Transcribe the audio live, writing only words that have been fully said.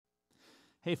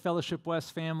Hey, Fellowship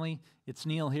West family, it's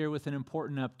Neil here with an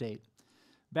important update.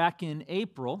 Back in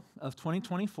April of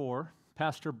 2024,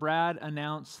 Pastor Brad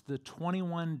announced the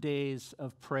 21 days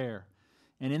of prayer.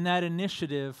 And in that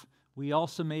initiative, we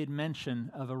also made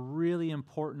mention of a really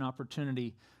important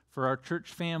opportunity for our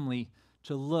church family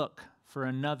to look for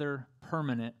another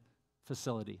permanent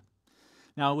facility.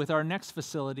 Now, with our next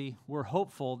facility, we're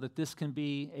hopeful that this can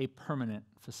be a permanent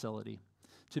facility.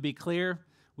 To be clear,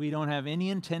 we don't have any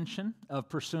intention of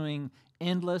pursuing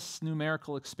endless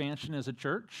numerical expansion as a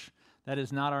church. That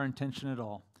is not our intention at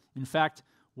all. In fact,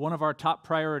 one of our top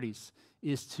priorities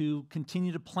is to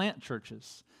continue to plant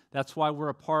churches. That's why we're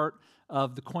a part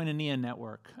of the Koinonia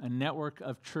Network, a network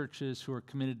of churches who are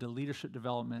committed to leadership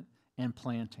development and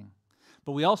planting.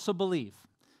 But we also believe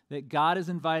that God is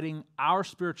inviting our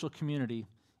spiritual community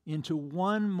into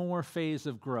one more phase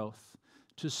of growth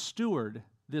to steward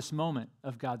this moment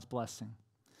of God's blessing.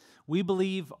 We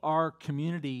believe our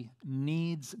community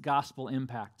needs gospel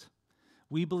impact.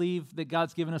 We believe that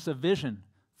God's given us a vision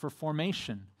for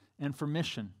formation and for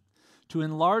mission, to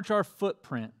enlarge our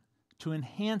footprint, to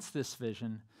enhance this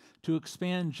vision, to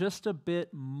expand just a bit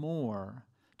more,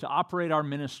 to operate our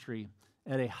ministry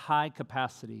at a high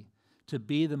capacity, to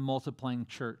be the multiplying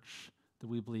church that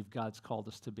we believe God's called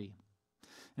us to be.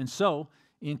 And so,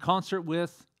 in concert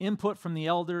with input from the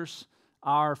elders,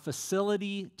 our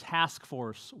facility task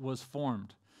force was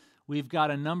formed. We've got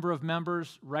a number of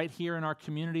members right here in our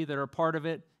community that are part of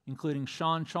it, including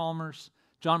Sean Chalmers,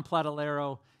 John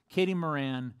Platalero, Katie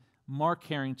Moran, Mark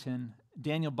Harrington,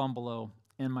 Daniel Bumbalo,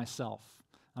 and myself.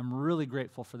 I'm really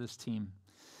grateful for this team.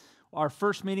 Our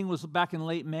first meeting was back in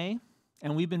late May,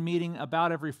 and we've been meeting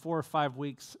about every 4 or 5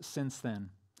 weeks since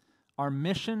then. Our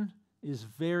mission is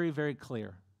very, very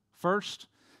clear. First,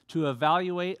 to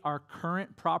evaluate our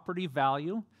current property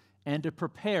value and to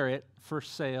prepare it for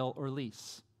sale or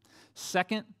lease.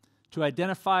 Second, to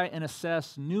identify and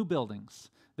assess new buildings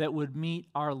that would meet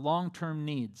our long-term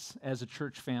needs as a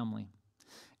church family.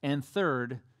 And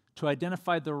third, to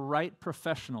identify the right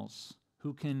professionals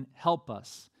who can help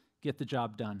us get the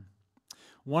job done.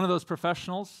 One of those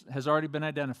professionals has already been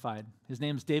identified. His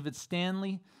name's David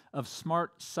Stanley of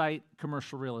Smart Site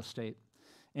Commercial Real Estate.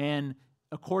 And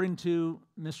according to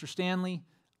Mr. Stanley,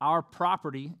 our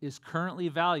property is currently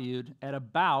valued at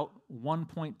about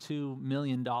 $1.2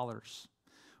 million.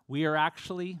 We are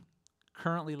actually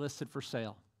currently listed for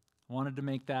sale. Wanted to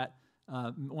make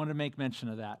mention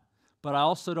of that. But I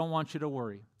also don't want you to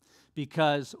worry,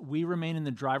 because we remain in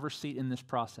the driver's seat in this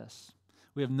process.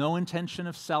 We have no intention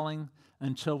of selling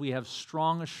until we have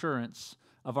strong assurance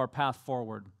of our path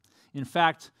forward. In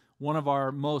fact, one of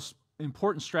our most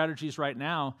important strategies right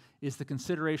now is the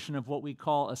consideration of what we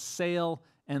call a sale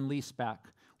and lease back,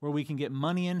 where we can get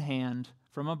money in hand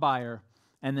from a buyer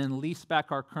and then lease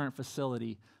back our current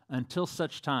facility until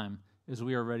such time as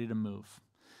we are ready to move.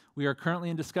 We are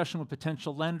currently in discussion with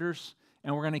potential lenders,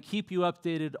 and we're going to keep you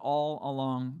updated all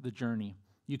along the journey.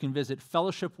 You can visit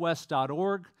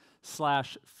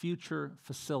fellowshipwest.org/future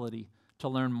facility to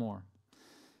learn more.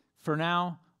 For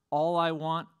now, all I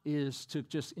want is to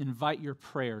just invite your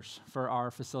prayers for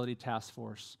our facility task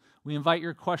force. We invite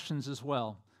your questions as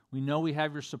well. We know we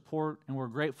have your support, and we're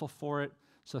grateful for it.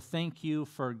 So thank you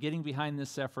for getting behind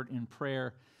this effort in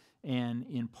prayer and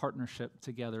in partnership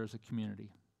together as a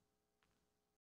community.